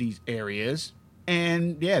moving to these areas,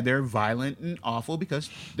 and yeah, they're violent and awful because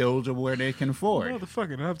those are where they can afford.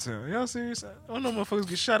 Motherfucking Uptown. Y'all serious? I don't know motherfuckers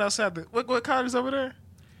get shot outside the... What college is over there?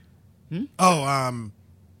 Oh,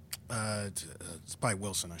 It's by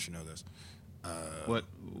Wilson. I should know this.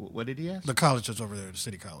 What did he ask? The college that's over there, the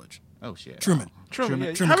City College. Oh shit. Truman. Truman,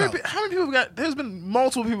 yeah. Truman How College. many people got? There's been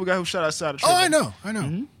multiple people got who shot outside of Oh, Truman. I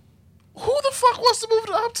know. Who the fuck wants to move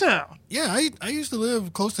to Uptown? Yeah, I used to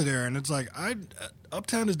live close to there, and it's like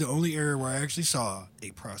Uptown is the only area where I actually saw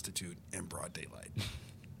a prostitute in broad daylight,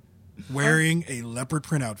 wearing a leopard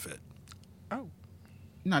print outfit. Oh,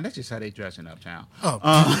 No, that's just how they dress in Uptown.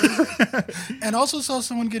 Oh, and also saw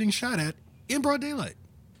someone getting shot at in broad daylight.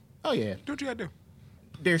 Oh yeah. do what you gotta do.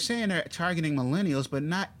 They're saying they're targeting millennials, but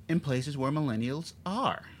not in places where millennials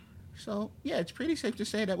are. So yeah, it's pretty safe to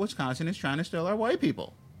say that Wisconsin is trying to steal our white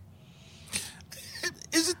people.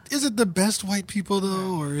 Is it the best white people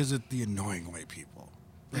though, or is it the annoying white people?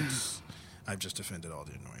 I've just offended all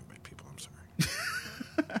the annoying white people. I'm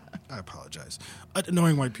sorry. I apologize.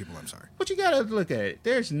 Annoying white people. I'm sorry. But you gotta look at it.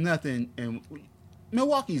 There's nothing in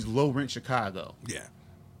Milwaukee's low rent Chicago. Yeah,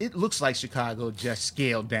 It looks like Chicago just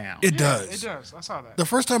scaled down. it Yeah, does. It does. I saw that. The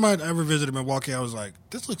first time I'd ever visited Milwaukee, I was like,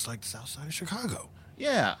 "This looks like the South Side of Chicago."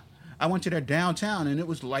 Yeah. I went to their downtown, and it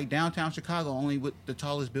was like downtown Chicago, only with the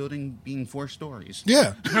tallest building being 4 stories.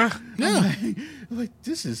 Yeah, yeah. Like,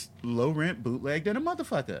 this is low rent bootleg than a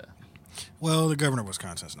motherfucker. Well, the governor of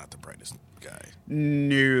Wisconsin's not the brightest guy.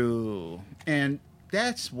 No. And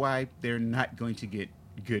that's why they're not going to get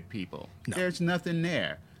good people. No. There's nothing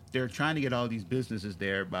there. They're trying to get all these businesses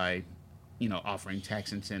there by, offering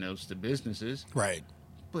tax incentives to businesses, Right.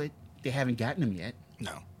 but they haven't gotten them yet.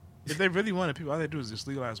 No. If they really wanted people, all they do is just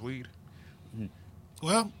legalize weed.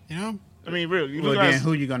 Well, I mean, really, you Well, legalize then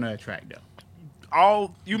who are you going to attract, though?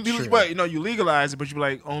 all you True. you legalize it, but you be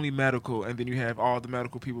like only medical, and then you have all the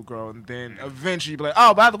medical people grow, and then eventually you be like,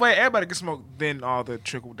 oh, by the way, everybody can smoke. Then all the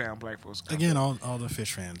trickle down black folks come. again, all the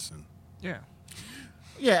fish fans and Yeah.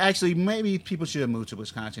 Yeah, actually, maybe people should move to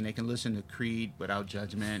Wisconsin. They can listen to Creed without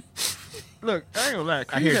judgment. Look, I ain't gonna lie.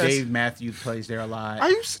 I hear Creed has- Dave Matthews plays there a lot. Are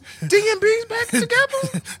you DMB's back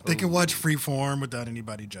together? they can watch Freeform without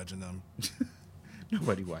anybody judging them.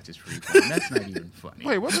 Nobody watches Freeform. That's not even funny.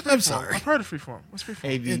 Wait, what's Freeform? I'm sorry. I've heard of Freeform. What's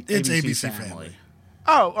Freeform? It's ABC, ABC Family. Family.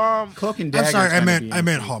 Oh, Cloak and I'm Dagger's sorry, I gonna meant be in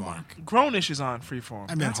Freeform. Hallmark. Grownish is on Freeform.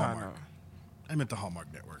 I meant That's how Hallmark. know. I meant the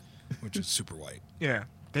Hallmark Network, which is super white. Yeah,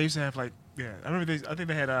 they used to have I remember I think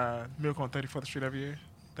they had Miracle on 34th Street every year.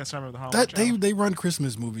 That's how I remember the Hallmark That channel. they run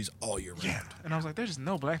Christmas movies all year round. Yeah, and I was like, there's just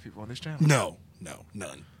no black people on this channel. No,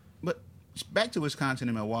 none. But back to Wisconsin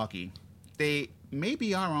and Milwaukee, they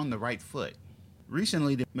maybe are on the right foot.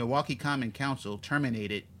 Recently, the Milwaukee Common Council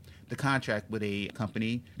terminated the contract with a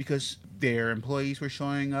company because their employees were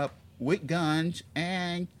showing up with guns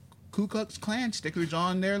and Ku Klux Klan stickers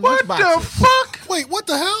on their What lunchboxes. the fuck? Wait, what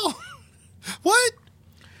the hell? What?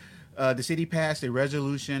 The city passed a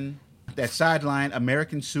resolution that sidelined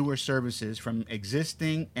American Sewer Services from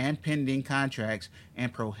existing and pending contracts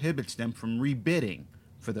and prohibits them from rebidding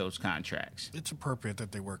for those contracts. It's appropriate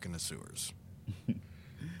that they work in the sewers.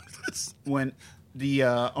 When the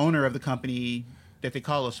owner of the company that they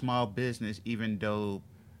call a small business, even though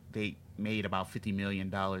they made about $50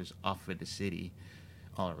 million off of the city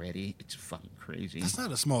already, it's fucking crazy. That's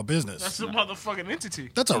not a small business. That's a motherfucking entity.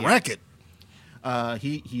 That's a racket.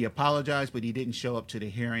 He apologized, but he didn't show up to the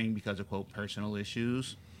hearing because of, quote, personal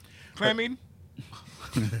issues. Clan meeting?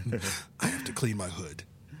 I have to clean my hood.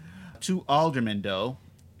 2 aldermen, though,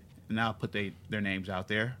 and I'll put their names out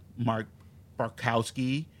there, Mark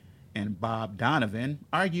Barkowski and Bob Donovan,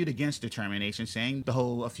 argued against the termination, saying the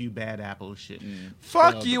whole "a few bad apples" shouldn't.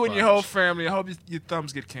 Fuck spoil you the and your bunch. whole family. I hope your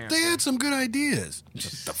thumbs get canceled. They had some good ideas. Get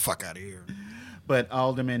the fuck out of here. But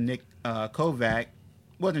Alderman Nick Kovac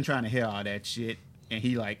wasn't trying to hear all that shit, and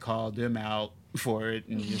he called them out for it.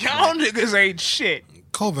 And just Y'all niggas ain't shit.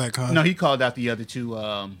 Kovac, huh? no, he called out the other two.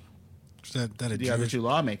 Is that a The other Jewish? two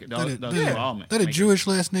lawmakers. That a Jewish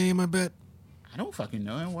last name? I bet. I don't fucking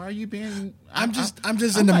know. And why are you being? I'm just in the I'm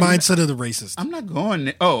not even- mindset of the racist. I'm not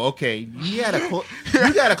going. Oh, okay. You gotta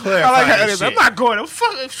clarify. I like how it this is. I'm shit. not going to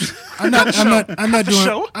fuck. I'm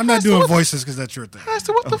not show. doing voices because that's your thing. I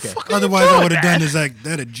said, what the Okay. fuck are Otherwise, you doing I would have that? done is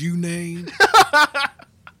that a Jew name?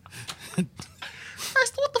 I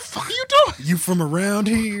said, what the fuck are you doing? You from around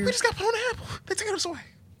here? We just got put on the apple. They taking us away.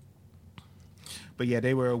 But yeah,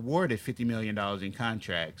 they were awarded $50 million in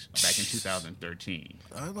contracts back in 2013.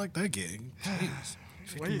 I like that gig. Jeez.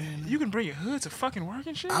 Well, 50 million. you can bring your hood to fucking work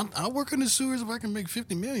and shit? I'll work in the sewers if I can make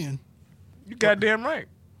 $50 million. You goddamn right.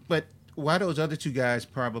 But why those other two guys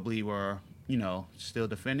probably were, still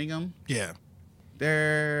defending them? Yeah.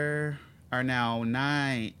 There are now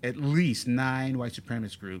at least nine white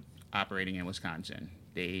supremacist groups operating in Wisconsin.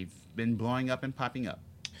 They've been blowing up and popping up.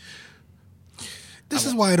 This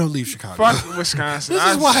is why I don't leave Chicago. Fuck Wisconsin. This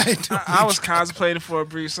is why I don't I was contemplating for a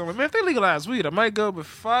brief summer. Man, if they legalize weed, I might go, but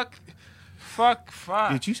fuck.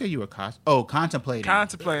 Did you say you were contemplating?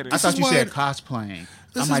 Contemplating. I thought you why- said cosplaying.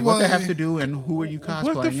 This I'm is like, what why- they have to do, and who are you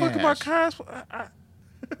cosplaying What the fuck as? about cosplay?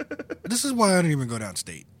 This is why I don't even go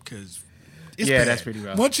downstate because it's Yeah, bad. that's pretty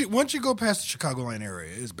rough. Once you go past the Chicagoland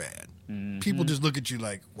area, it's bad. People just look at you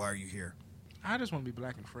like, "Why are you here?" I just want to be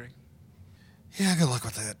black and free. Yeah, good luck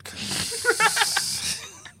with that. 'Cause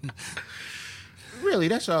Really,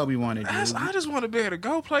 that's all we want to do. I just want to be able to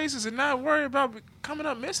go places and not worry about coming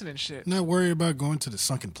up missing and shit. not worry about going to the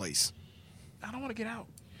sunken place. I don't want to get out.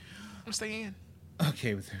 I'm stay in.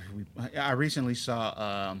 Okay, I recently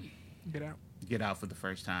saw Get out. Get Out for the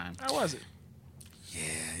first time. How was it?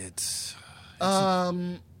 Yeah, it's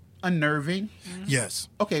Unnerving. yes.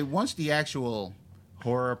 Okay, once the actual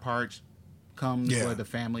horror part comes, Yeah. where the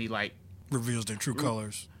family Reveals their true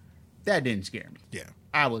colors. that didn't scare me. Yeah,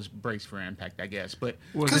 I was braced for impact, I guess, but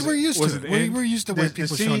because we're used to it. We're used to white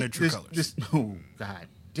people showing their true colors. Oh God,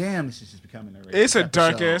 damn! This is just becoming a racist. It's a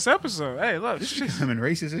dark episode. ass episode. Hey, look. This is shit. becoming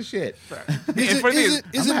racist as shit. Is And funny thing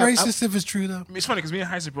it racist if it's true though? It's funny because me and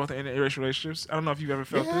Heist are both in interracial relationships. I don't know if you've ever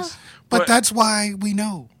felt Yeah. this, But that's why we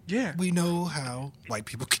know. Yeah. We know how white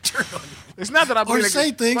people can turn on you. it's not that I Or believe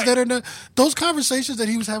say things that are not. Those conversations that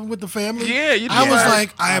he was having with the family. Yeah, you I do. was Yeah.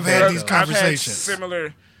 like, I have had these I've had conversations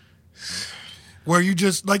similar. where you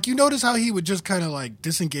just, like, you notice how he would just kind of like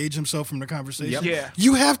disengage himself from the conversation. Yep. Yeah.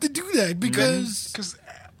 You have to do that because. Because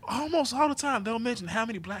almost all the time they'll mention how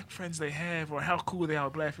many black friends they have or how cool they are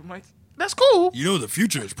with black people. I'm like, that's cool. You know, the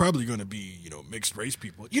future is probably going to be, mixed race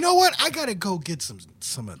people. You know what? I got to go get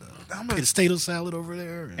some of the potato salad over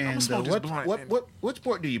there. And smoke this blunt, man. what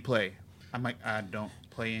sport do you play? I'm like, I don't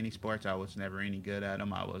play any sports. I was never any good at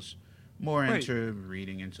them. I was more Wait. into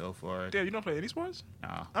reading and so forth. Damn, you don't play any sports?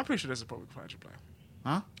 No. I'm pretty sure there's a sport we can find you play.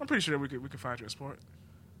 Huh? I'm pretty sure we could find you a sport.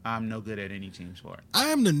 I'm no good at any team sport. I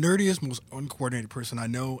am the nerdiest, most uncoordinated person I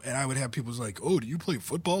know, and I would have people like, "Oh, do you play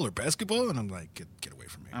football or basketball?" And I'm like, "Get away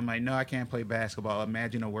from me." I'm like, no, I can't play basketball.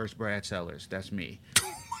 Imagine a worse Brad Sellers. That's me.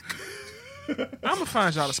 I'm gonna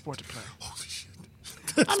find y'all a sport to play. Holy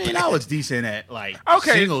shit! I mean, I was decent at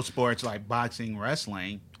Okay. single sports like boxing,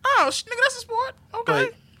 wrestling, Oh, nigga, that's a sport. Okay.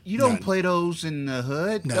 but you don't None. play those in the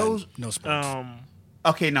hood. None. Those No sports.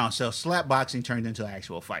 okay, no. So slap boxing turned into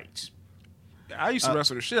actual fights. I used to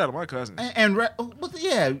wrestle the shit out of my cousins.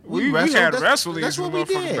 Yeah, we wrestled. had That's- wrestle That's leagues what with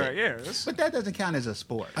we motherfuckers did. back. Yeah. that's- But that doesn't count as a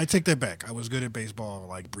sport. I take that back. I was good at baseball,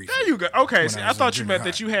 like briefly. There you go. Okay, see, I I was in thought you junior meant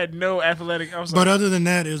that high. you had no athletic. I was But like, other than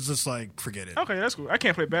that, it's just like forget it. okay, that's cool. I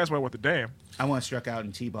can't play basketball with the damn. I once struck out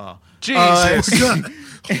in T-ball. Jesus.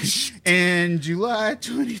 In July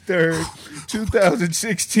 23rd,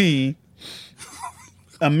 2016,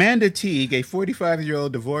 Amanda Teague, a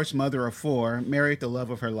 45-year-old divorced mother of four, married the love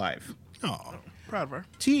of her life. Oh, Proud of her.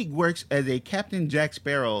 Teague works as a Captain Jack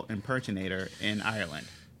Sparrow impersonator in Ireland.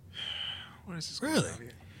 What is this? Really? going on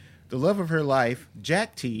here? The love of her life,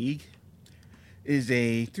 Jack Teague, is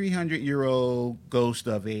a 300-year-old ghost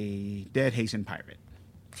of a dead Haitian pirate.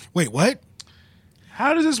 wait, what?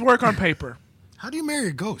 How does this work on paper? How do you marry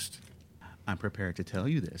a ghost? I'm prepared to tell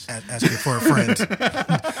you this. Asking for a friend.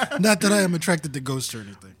 Not that I am attracted to ghosts or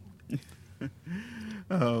anything.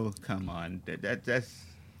 Oh, come on. That's...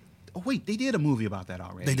 Oh, wait, they did a movie about that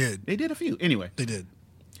already. They did. They did a few. Anyway, They did.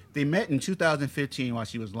 they met in 2015 while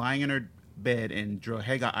she was lying in her bed in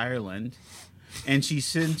Drogheda, Ireland, and she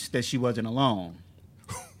sensed that she wasn't alone.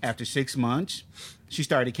 After 6 months, she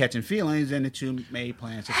started catching feelings, and the two made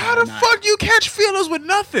plans to How tie a the knot. fuck you catch feelings with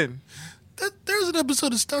nothing? There's an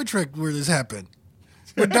episode of Star Trek where this happened.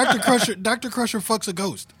 Where Dr. Crusher fucks a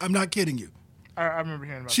ghost. I'm not kidding you. I remember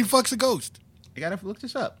hearing about She this. fucks a ghost. I gotta look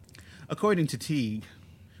this up. According to Teague,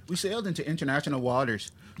 we sailed into international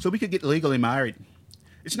waters so we could get legally married.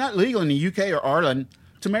 It's not legal in the UK or Ireland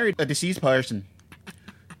to marry a deceased person.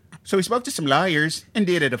 So we spoke to some lawyers and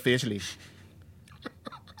did it officially.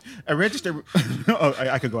 A registered... oh,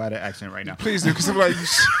 I could go out of accent right now. Please do, because I'm like,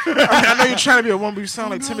 I know you're trying to be a woman, but you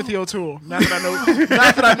sound like Timothy O'Toole. Not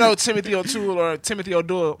that I know Timothy O'Toole or Timothy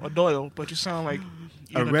O'Doyle, but you sound like A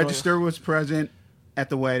Ian O'Doyle. register was present at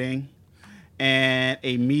the wedding, and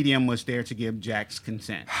a medium was there to give Jack's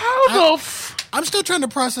consent. How the I'm still trying to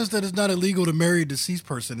process that it's not illegal to marry a deceased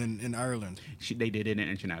person in Ireland. They did it in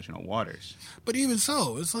international waters. But even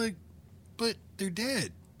so, it's like, but they're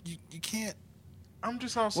dead. You can't. I'm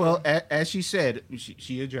just also. Well, as she said,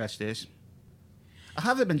 she addressed this. I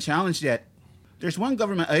haven't been challenged yet. There's one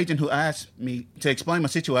government agent who asked me to explain my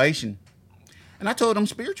situation. And I told him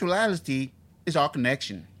spirituality is our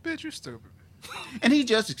connection. bitch, you stupid. And he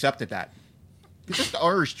just accepted that. It's just the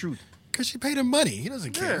Irish truth. Because she paid him money. He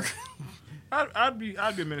doesn't care. I'd be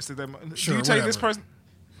administered that money. Sure, Do you take this whatever. person?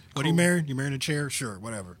 What, are you married? You married in a chair? Sure,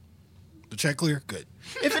 whatever. The check clear? Good.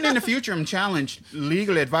 If and in the future I'm challenged,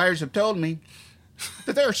 legal advisors have told me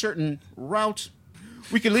that there are certain routes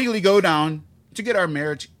we can legally go down to get our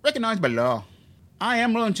marriage recognized by law. I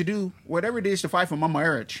am willing to do whatever it is to fight for my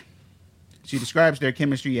marriage. She describes their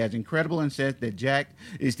chemistry as incredible and says that Jack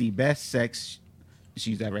is the best sex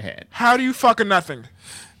she's ever had. How do you fucking nothing?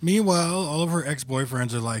 Meanwhile, all of her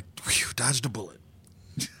ex-boyfriends are like, "Phew, dodged a bullet."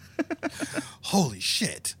 Holy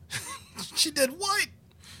shit. She did what?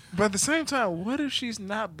 But at the same time, what if she's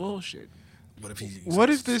not bullshit? What if he? What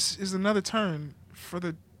if this is another turn for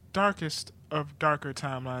the darkest of darker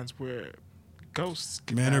timelines where ghosts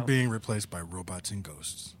get Men are down? being replaced by robots and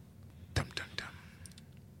ghosts. Dum, dum, dum.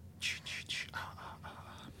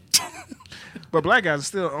 But black guys are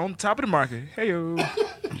still on top of the market. Hey yo.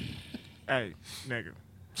 Hey, nigga.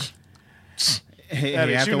 Hey, That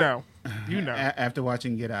is, after, you know. You know. After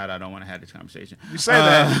watching Get Out, I don't want to have this conversation. You say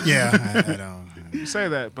that. Yeah, I don't. You say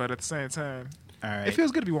that, but at the same time, All right. it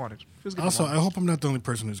feels good to be wanted. It feels good Also, to be I wanted. hope I'm not the only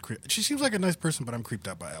person who's creeped. She seems like a nice person, but I'm creeped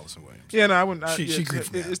out by Allison Williams. Yeah, no, I wouldn't. She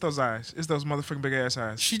creeped me out. It's those eyes. It's those motherfucking big ass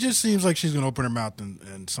eyes. She just seems like she's going to open her mouth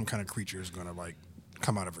and some kind of creature is going to, like,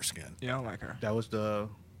 come out of her skin. Yeah, I don't like her. That was the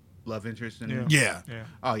love interest in Yeah. Yeah. Yeah.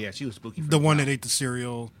 Oh, yeah, she was spooky. From The one jump. that ate the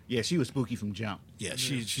cereal. Yeah, she was spooky from jump. Yeah,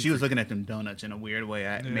 She was looking at them donuts in a weird way.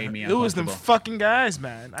 It made me It was them uncomfortable. fucking guys,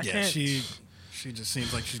 man. I Yeah, can't. she just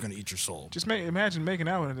seems like she's going to eat your soul. Just imagine making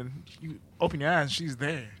out with her, and you open your eyes, and she's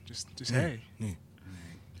there. Just hey,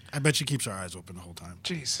 I bet she keeps her eyes open the whole time.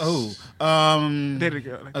 Jesus. Oh, Dated a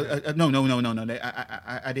girl like that. no.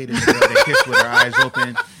 I dated a girl that kissed with her eyes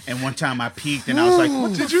open, and one time I peeked and I was like,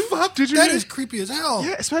 "What the Did you? fuck?" Did you? That is creepy as hell.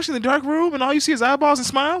 Yeah, especially in the dark room, and all you see is eyeballs and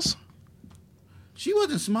smiles. She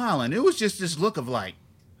wasn't smiling. It was just this look of like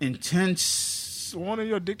intense. One of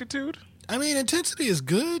your addictitude. I mean, intensity is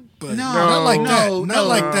good, but No, not like no, that. no, Not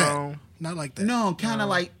like no. that. Not like that. No, kind of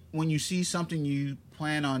like when you see something you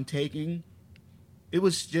plan on taking. It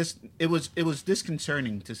was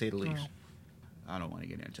disconcerting to say the least. I don't want to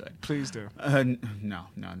get into it. Please do. No.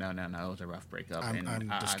 It was a rough breakup. I'm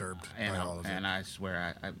disturbed by all of it. And I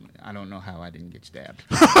swear, I don't know how I didn't get stabbed.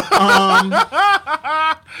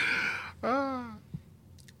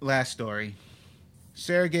 Last story.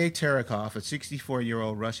 Sergei Terekov, a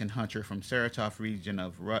 64-year-old Russian hunter from Saratov region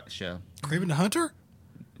of Russia. Craven the Hunter?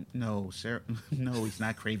 No, he's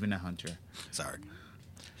not Craven the Hunter. Sorry.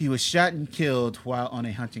 He was shot and killed while on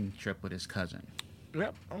a hunting trip with his cousin.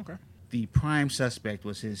 Yep. Okay. The prime suspect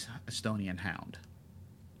was his Estonian hound.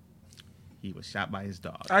 He was shot by his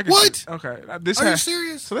dog. I can What? see- Okay. This Are you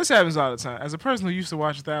serious? So this happens all the time. As a person who used to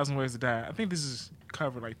watch 1,000 Ways to Die, I think this is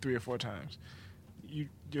covered like 3 or 4 times.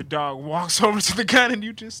 Your dog walks over to the gun and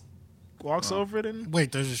you just walks over it, and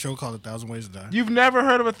Wait, there's a show called 1,000 Ways to Die? you've never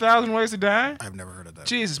heard of 1,000 Ways to Die? I've never heard of that.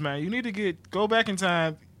 Jesus, man, you need to go back in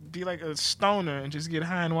time, be like a stoner, and just get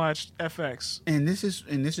high and watch FX. And this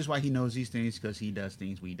is why he knows these things, because he does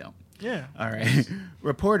things we don't. Yeah. All right.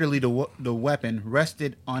 Reportedly, the weapon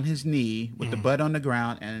rested on his knee with the butt on the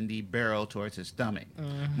ground and the barrel towards his stomach.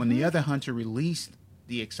 When the other hunter released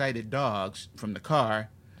the excited dogs from the car,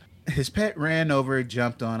 his pet ran over,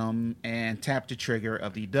 jumped on him, and tapped the trigger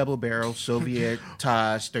of the double-barrel Soviet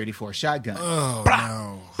Taj 34 shotgun. Oh,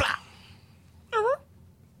 no.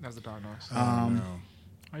 That's the dog noise. No.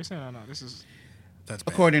 Are you saying no? This is That's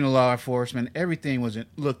bad. According to law enforcement, everything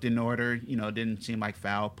looked in order. Didn't seem like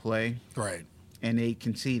foul play. Right. And they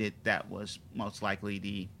conceded that was most likely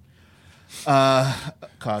the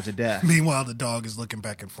cause of death. Meanwhile, the dog is looking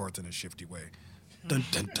back and forth in a shifty way. Dun,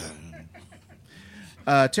 dun, dun.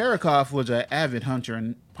 Terekov was an avid hunter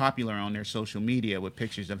and popular on their social media with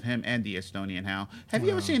pictures of him and the Estonian hound. Have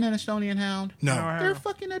you ever seen an Estonian hound? No. No, I They're have.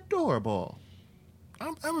 fucking adorable.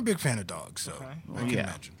 I'm a big fan of dogs, so Okay. I can Yeah.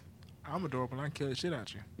 imagine. I'm adorable. I can kill the shit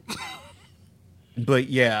out you. But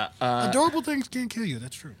yeah, Adorable things can't kill you.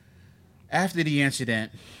 That's true. after the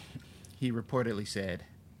incident, he reportedly said,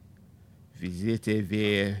 "Visite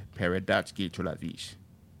ver передатки человек.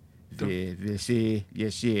 Весе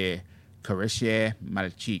еще хороший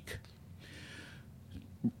мальчик."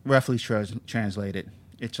 Roughly translated,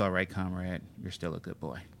 "It's all right, comrade. You're still a good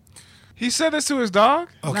boy." He said this to his dog?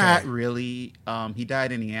 Okay. Not really. He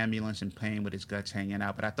died in the ambulance in pain with his guts hanging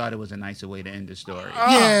out, but I thought it was a nicer way to end the story.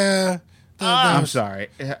 Yeah. I'm sorry.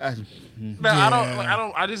 No,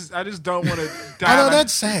 Yeah. I just don't want to die. I know like-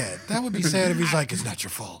 that's sad. That would be sad if he's like, "It's not your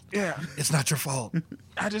fault. Yeah. It's not your fault."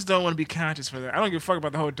 I just don't want to be conscious for that. I don't give a fuck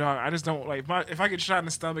about the whole dog. I just don't like if I get shot in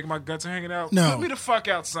the stomach and my guts are hanging out. No. Put me the fuck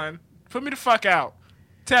out, son. Put me the fuck out.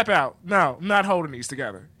 Tap out. No, I'm not holding these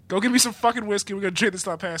together. Go get me some fucking whiskey. We're gonna drink this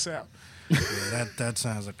till I pass out. Yeah, that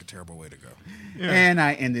sounds like a terrible way to go. Yeah. And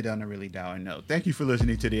I ended on a really dour note. Thank you for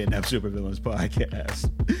listening to the Enough Supervillains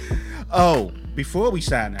podcast. Oh, before we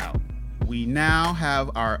sign out, we now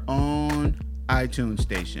have our own iTunes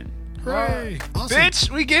station. Hooray! Awesome. Bitch,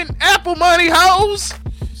 we getting Apple money, hoes.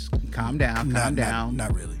 Calm down, calm down.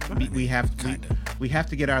 Not really. We have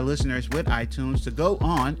to get our listeners with iTunes to go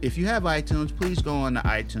on. If you have iTunes, please go on to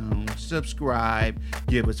iTunes, subscribe,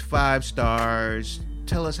 give us 5 stars.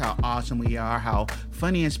 Tell us how awesome we are, how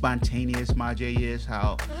funny and spontaneous Majay is,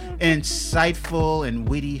 how insightful and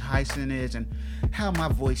witty Hyson is, and how my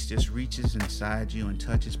voice just reaches inside you and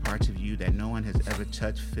touches parts of you that no one has ever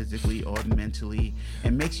touched physically or mentally,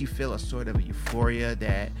 and makes you feel a sort of euphoria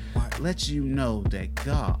that lets you know that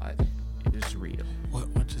God is real.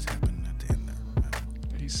 What just happened at the end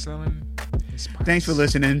there? He's selling his pipes. Thanks for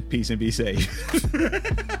listening. Peace and be safe.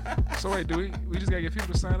 So wait, we just gotta get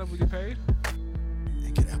people to sign up? We get paid?